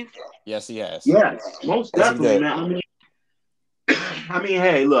Yes. believe. Yes, he has. Yes, most Yes, he definitely, did. man.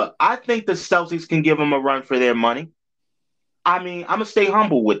 Hey, look, I think the Celtics can give them a run for their money. I mean, I'm gonna stay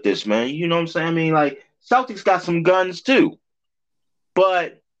humble with this, man. You know what I'm saying? I mean, like Celtics got some guns too,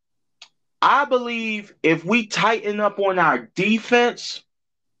 but I believe if we tighten up on our defense,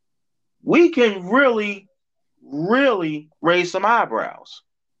 we can really, really raise some eyebrows.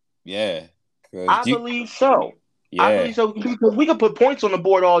 Yeah. I believe so. I Yeah. believe so because we can put points on the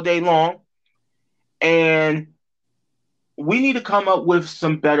board all day long, and we need to come up with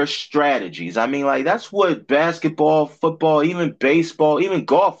some better strategies. I mean, like that's what basketball, football, even baseball, even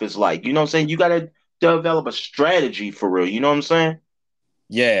golf is like. You know what I'm saying? You got to develop a strategy for real. You know what I'm saying?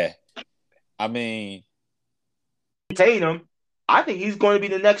 Yeah. I mean, Tatum, I think he's going to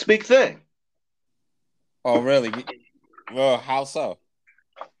be the next big thing. oh, really? Well, how so?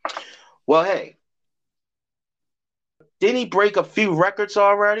 Well, hey, didn't he break a few records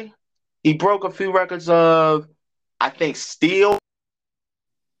already? He broke a few records of, I think, steals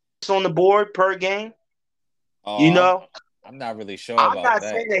on the board per game. Oh, You know, I'm not really sure I'm about not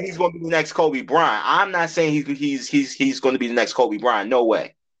that. saying that he's going to be the next Kobe Bryant. I'm not saying he's going to be the next Kobe Bryant. No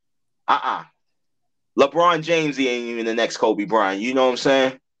way. LeBron James, he ain't even the next Kobe Bryant. You know what I'm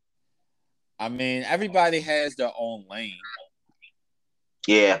saying? I mean, everybody has their own lane.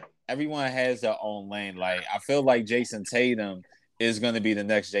 Yeah. Everyone has their own lane. Like, I feel like Jason Tatum is going to be the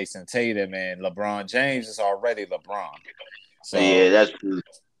next Jason Tatum, and LeBron James is already LeBron. Yeah, So, that's true.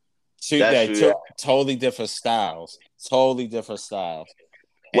 That's true. totally different styles. Totally different styles.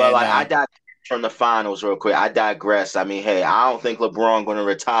 Well, And I digress from the finals real quick. I digress. I mean, hey, I don't think LeBron going to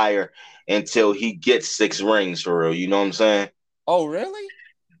retire until he gets 6 rings for real. You know what I'm saying? oh, really?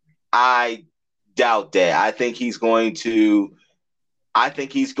 I doubt that. I think he's going to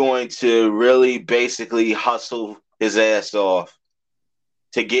really basically hustle his ass off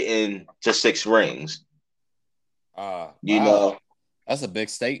to get into 6 rings. You Wow. know, That's a big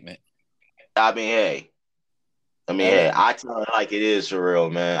statement. I mean, hey, That, I tell it like it is for real,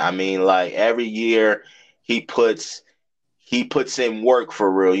 man. I mean, like every year he puts in work for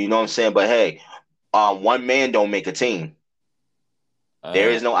real. You know what I'm saying? But hey, one man don't make a team. There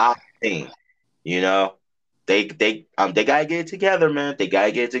uh, is no out team. You know, they gotta get it together, man. They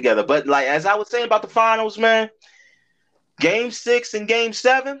gotta get it together. But like as I was saying about the finals, man, Game 6 and Game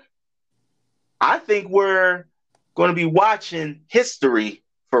 7, I think we're going to be watching history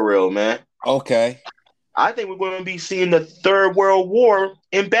for real, man. Okay. I think we're going to be seeing the Third World War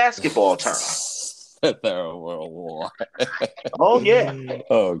in basketball terms. The Third World War. Oh yeah,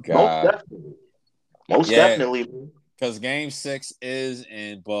 Oh most God. definitely, most Yeah, definitely. because Game 6 is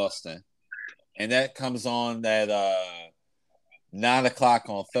in Boston, and that comes on at 9 o'clock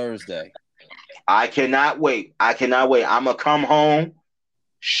on Thursday. I cannot wait. I cannot wait. I'm gonna come home,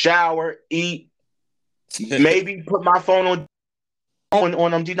 shower, eat, maybe put my phone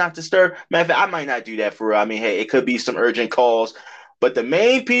on Do Not Disturb. Matter of fact, I might not do that for real. I mean, hey, it could be some urgent calls, but the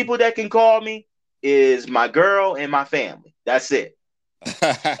main people that can call me is my girl and my family. That's it.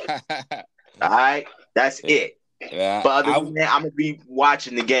 All right, that's it. Yeah, But other than that, I'm gonna be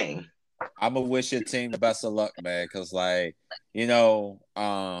watching the game. I'm gonna wish your team the best of luck, man. Because like you know,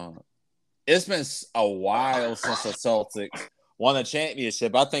 it's been a while since the Celtics won a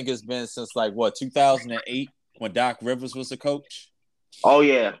championship. I think it's been since like what 2008 when Doc Rivers was the coach. Oh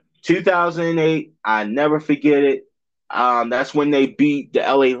yeah, 2008. I never forget it. That's when they beat the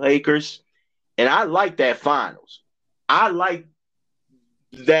LA Lakers, and I like that finals. I like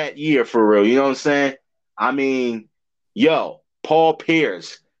that year for real. You know what I'm saying? I mean, yo, Paul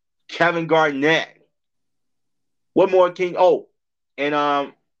Pierce, Kevin Garnett. What more King? Oh, and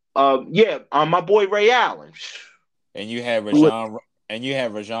my boy Ray Allen. And you had Who-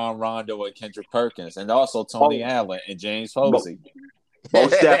 Rajon Rondo and Kendrick Perkins, and also Tony Oh, Allen and James mo- Posey.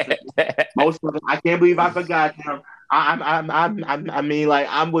 most definitely, most of it. I can't believe I forgot them. I mean, like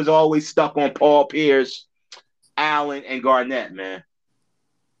I was always stuck on Paul Pierce, Allen, and Garnett, man.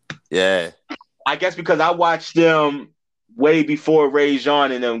 Yeah. I guess because I watched them way before Ray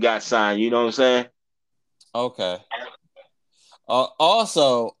John and them got signed. You know what I'm saying? Okay.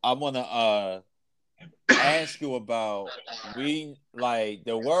 Also, I want to ask you about we like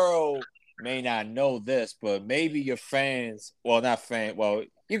the world may not know this, but maybe your fans, well, not fan, well,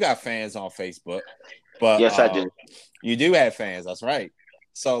 you got fans on Facebook, but Yes, I did. you do have fans. That's right.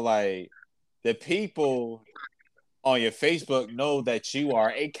 So like the people on your Facebook know that you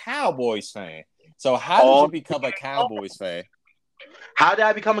are a Cowboys fan. So how did you Oh, become a Cowboys fan? how did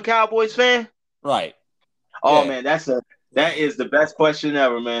I become a Cowboys fan? Right. Oh Yeah. man, that is the best question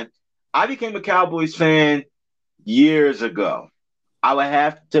ever, man. I became a Cowboys fan years ago. I would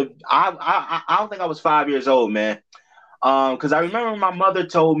have to. I don't think I was 5 years old, man. Because I remember my mother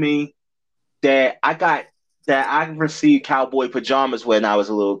told me that I received cowboy pajamas when I was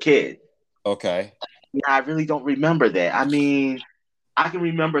a little kid. Okay. Yeah, I really don't remember that. I mean, I can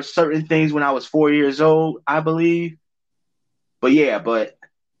remember certain things when I was 4 years old, I believe. But yeah, but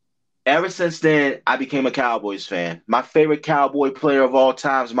ever since then, I became a Cowboys fan. My favorite Cowboy player of all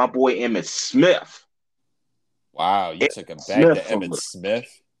time is my boy Emmitt Smith. Wow, you Emmitt took him back to Smith Emmett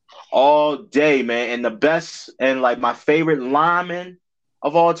Smith. all day, man. And the best and like my favorite lineman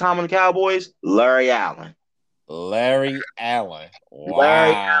of all time on the Cowboys, Larry Allen. Larry Allen.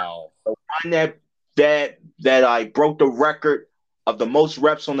 Larry Wow. Allen, that I broke the record of the most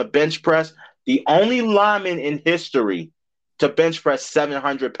reps on the bench press. The only lineman in history to bench press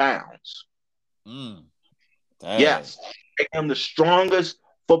 700 pounds. Mm, dang. Yes, I am the strongest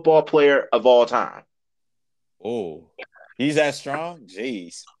football player of all time. Oh, he's that strong?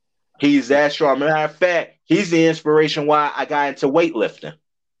 Jeez. He's that strong. Matter of fact, he's the inspiration why I got into weightlifting.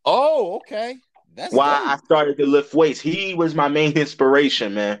 Oh, okay. That's Why I dope. started to lift weights. He was my main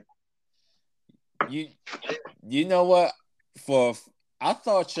inspiration, man. You you know what? For I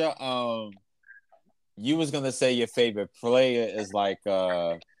thought you was gonna say your favorite player is like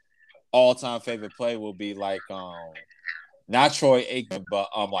all time favorite player will be like not Troy Aikman, but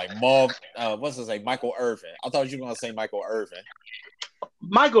like Marv what's his name? Michael Irvin. I thought you were gonna say Michael Irvin.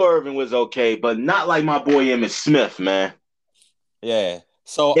 Michael Irvin was okay, but not like my boy Emmitt Smith, man. Yeah.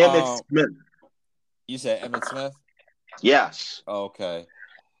 So Emmitt Smith. you said Emmett Smith? Yes. Okay.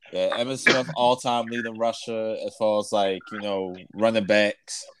 Yeah, Emmett Smith, all time leading rusher as far as like, running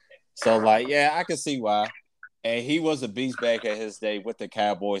backs. So like, yeah, I can see why. And he was a beast back at his day with the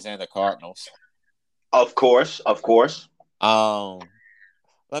Cowboys and the Cardinals. Of course, of course. Um,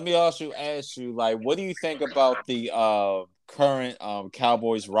 Let me also ask you, like, what do you think about the current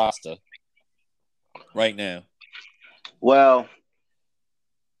Cowboys roster right now? Well,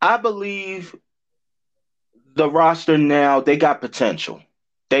 I believe the roster now, they got potential.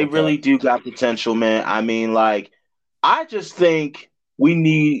 They Okay. really do got potential, man. I mean, like, I just think we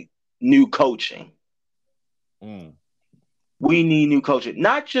need new coaching. Mm, We need new coaching.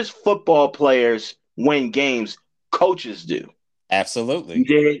 Not just football players win games, coaches do. You absolutely.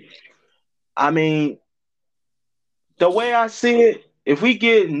 did. I mean, the way I see it, if we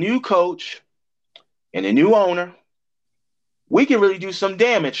get a new coach and a new owner, we can really do some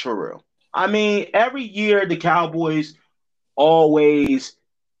damage for real. I mean, every year the Cowboys always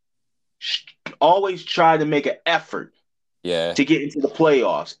always try to make an effort Yeah. to get into the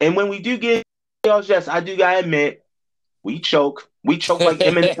playoffs. And when we do get into the playoffs, yes, I do gotta admit, we choke. We choke like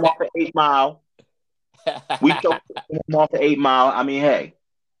Eminem off the 8 Mile. We choke like Eminem off the 8 Mile. I mean, hey,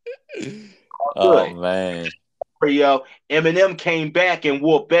 Oh good. man. Yo, Eminem came back and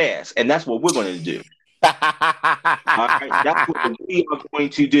whooped ass, and that's what we're going to do. All right, that's what we are going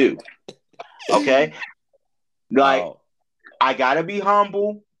to do. Okay, like Oh, I gotta be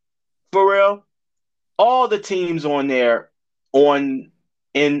humble for real. All the teams on there, I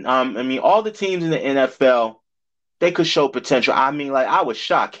mean, all the teams in the NFL, they could show potential. I mean, like I was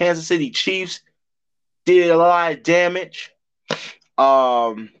shocked. Kansas City Chiefs did a lot of damage.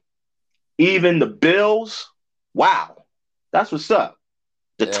 Um, even the Bills. Wow, that's what's up.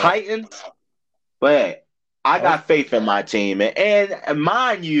 The yeah. Titans. But hey, I Oh, got faith in my team. And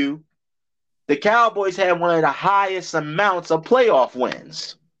mind you, the Cowboys had one of the highest amounts of playoff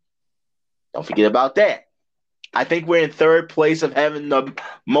wins. Don't forget about that. I think we're in third place of having the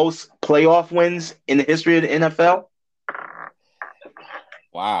most playoff wins in the history of the NFL.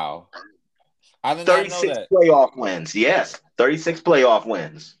 wow. I did not know 36 that. playoff wins. Yes, 36 playoff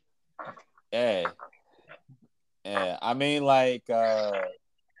wins. Yeah. Yeah. I mean, like, my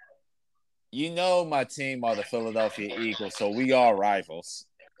team are the Philadelphia Eagles, so we are rivals.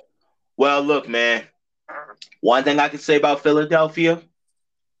 Well, look, man. One thing I can say about Philadelphia,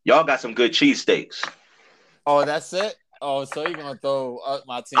 y'all got some good cheesesteaks. Oh, that's it? Oh, so you're gonna throw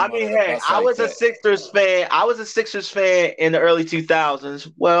my I team under mean, the hey, bus I like was a that? Sixers fan. I was a Sixers fan in the early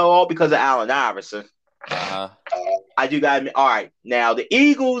 2000s. Well, all because of Allen Iverson. Uh-huh. I do got all right. Now the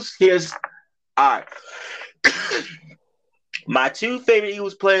Eagles. Here's all right. My two favorite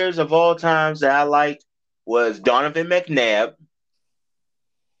Eagles players of all times that I liked was Donovan McNabb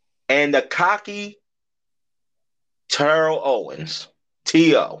and the cocky Terrell Owens.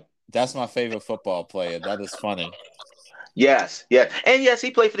 T.O. That's my favorite football player. That is funny. Yes, yes, and yes,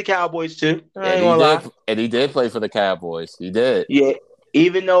 he played for the Cowboys too. I And ain't he gonna did lie. and he did play for the Cowboys. He did. Yeah,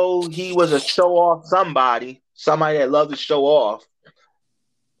 even though he was a show off somebody that loved to show off.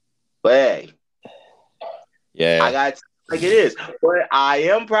 But hey, I Yeah. got like it is. But I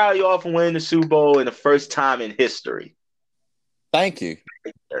am proud of y'all for winning the Super Bowl in the first time in history Thank you.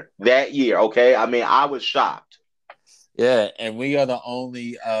 that year. Okay, I mean I was shocked. Yeah, and we are the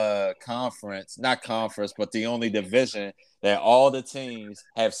only conference, not conference, but the only division that all the teams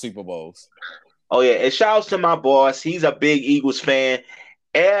have Super Bowls. Oh yeah, and shout out to my boss. He's a big Eagles fan.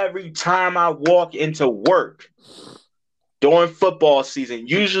 Every time I walk into work during football season,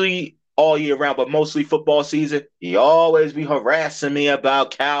 usually all year round, but mostly football season, he always be harassing me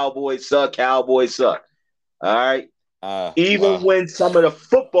about Cowboys suck, Cowboys suck. All right. Even Well, when some of the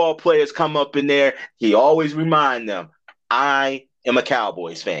football players come up in there, he always remind them, I am a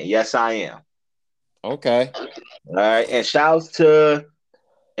Cowboys fan. Yes, I am. okay. All right. And shouts to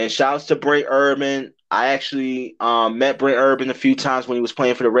Bray Urban. I actually met Bray Urban a few times when he was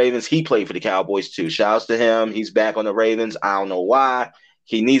playing for the Ravens. He played for the Cowboys too. Shouts to him. He's back on the Ravens. I don't know why.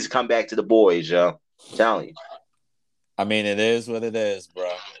 He needs to come back to the boys, yo. I'm telling you. I mean, it is what it is,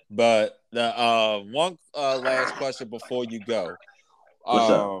 bro. But the one last question before you go. What's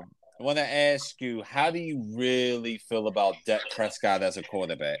up? I want to ask you, how do you really feel about Dak Prescott as a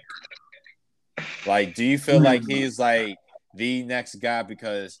quarterback? Like, do you feel like he's like the next guy?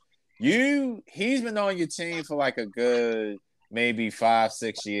 Because he's been on your team for like a good maybe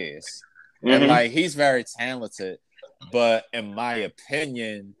 5-6 years. And Mm-hmm. like he's very talented, but in my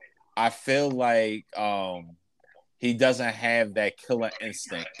opinion, I feel like he doesn't have that killer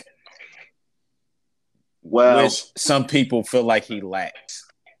instinct, Well, which some people feel like he lacks.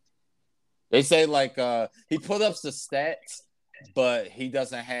 They say like he put up the stats, but he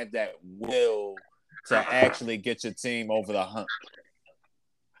doesn't have that will to actually get your team over the hump.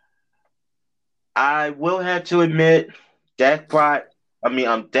 I will have to admit, Dak Prescott. I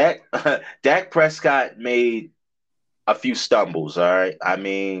mean, Dak. Dak Prescott made a few stumbles. All right. I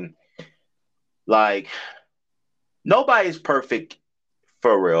mean, like nobody's perfect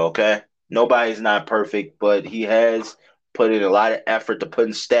for real. Okay, nobody's not perfect, but he has put in a lot of effort to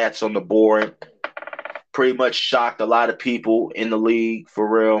putting stats on the board. Pretty much shocked a lot of people in the league for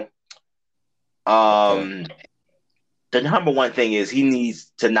real. Okay. Um, the number one thing is he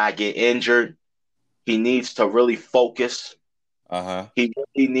needs to not get injured. He needs to really focus. Uh-huh. He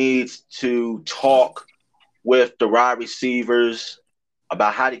really needs to talk with the wide receivers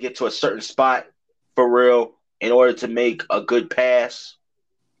about how to get to a certain spot for real in order to make a good pass.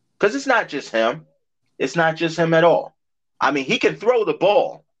 Because it's not just him. It's not just him at all. I mean, he can throw the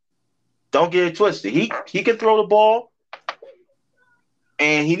ball. Don't get it twisted. He can throw the ball,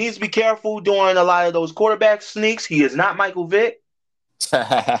 and he needs to be careful doing a lot of those quarterback sneaks. He is not Michael Vick.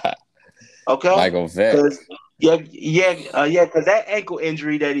 Okay, Michael Vick. because yeah, because that ankle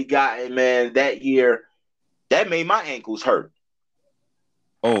injury that he got, man, that year, that made my ankles hurt.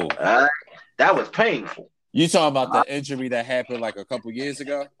 Oh, That was painful. you talking about the injury that happened like a couple years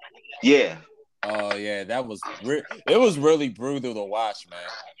ago? Yeah, Oh yeah, that was it was really brutal to watch, man. It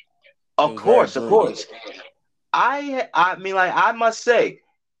of was very course, of brutal. course. I mean, like I must say,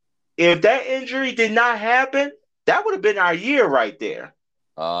 if that injury did not happen, that would have been our year right there.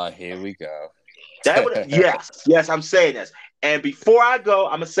 Here we go. That would yes, I'm saying this. And before I go,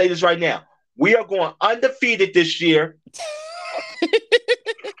 I'm gonna say this right now. We are going undefeated this year.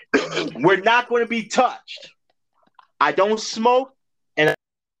 We're not going to be touched. I don't smoke and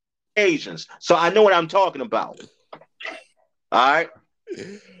Asians, so I know what I'm talking about. All right.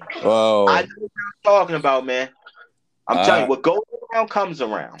 Whoa. I know what I'm talking about, man. I'm telling you, what goes around comes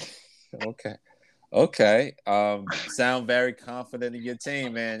around. Okay. Sound very confident in your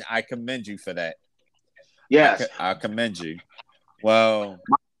team, man. I commend you for that. Yes. I commend you. Well.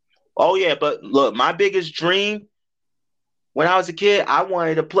 Oh yeah, but look, my biggest dream when I was a kid, I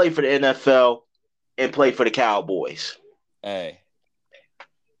wanted to play for the NFL and play for the Cowboys. Hey.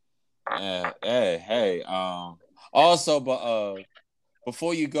 Hey. Also, but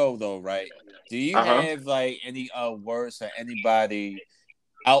before you go though, right? Do you have like any words for anybody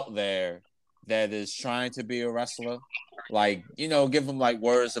out there that is trying to be a wrestler? Like, give them like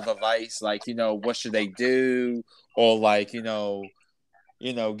words of advice, like, what should they do? Or like, giving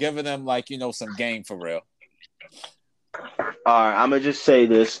them like, some game for real. All right, I'm gonna just say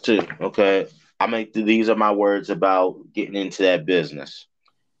this too, okay? These are my words about getting into that business.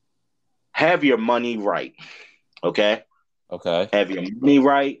 Have your money right, okay? Okay. Have your money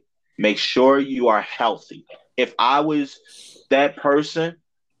right. Make sure you are healthy. If I was that person,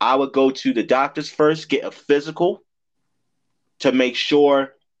 I would go to the doctors first, get a physical to make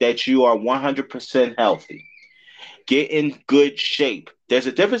sure that you are 100% healthy. Get in good shape. There's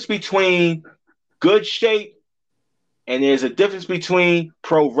a difference between good shape and there's a difference between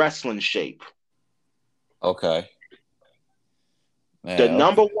pro wrestling shape. Okay. Man, the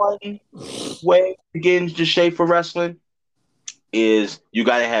number one way to get into shape for wrestling is you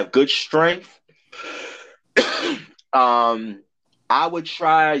got to have good strength. I would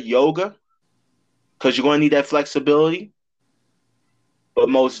try yoga because you're going to need that flexibility. But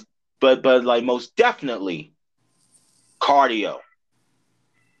most definitely cardio,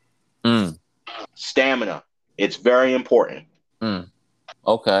 stamina. It's very important.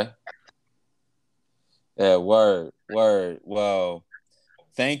 Okay. Yeah, word. Well,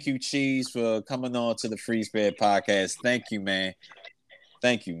 thank you, Cheeze, for coming on to the Free Spirit Podcast. Thank you, man.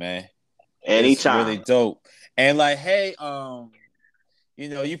 Anytime. It's really dope. And like, hey,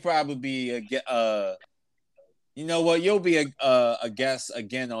 you probably be you'll be a guest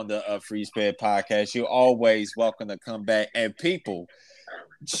again on the Free Spirit Podcast. You're always welcome to come back. And people,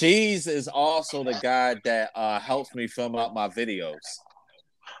 Cheeze is also the guy that helps me film out my videos.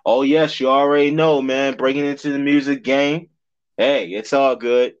 Oh yes, you already know, man. Breaking into the music game. Hey, it's all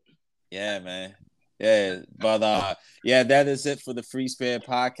good. Yeah, man. Yeah, but that is it for the Free Spirit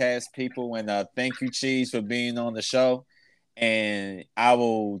Podcast, people. And thank you, Cheeze, for being on the show. And I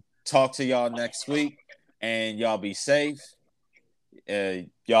will talk to y'all next week. And y'all be safe.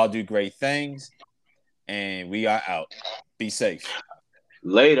 Y'all do great things. And we are out. Be safe.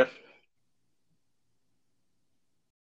 Later.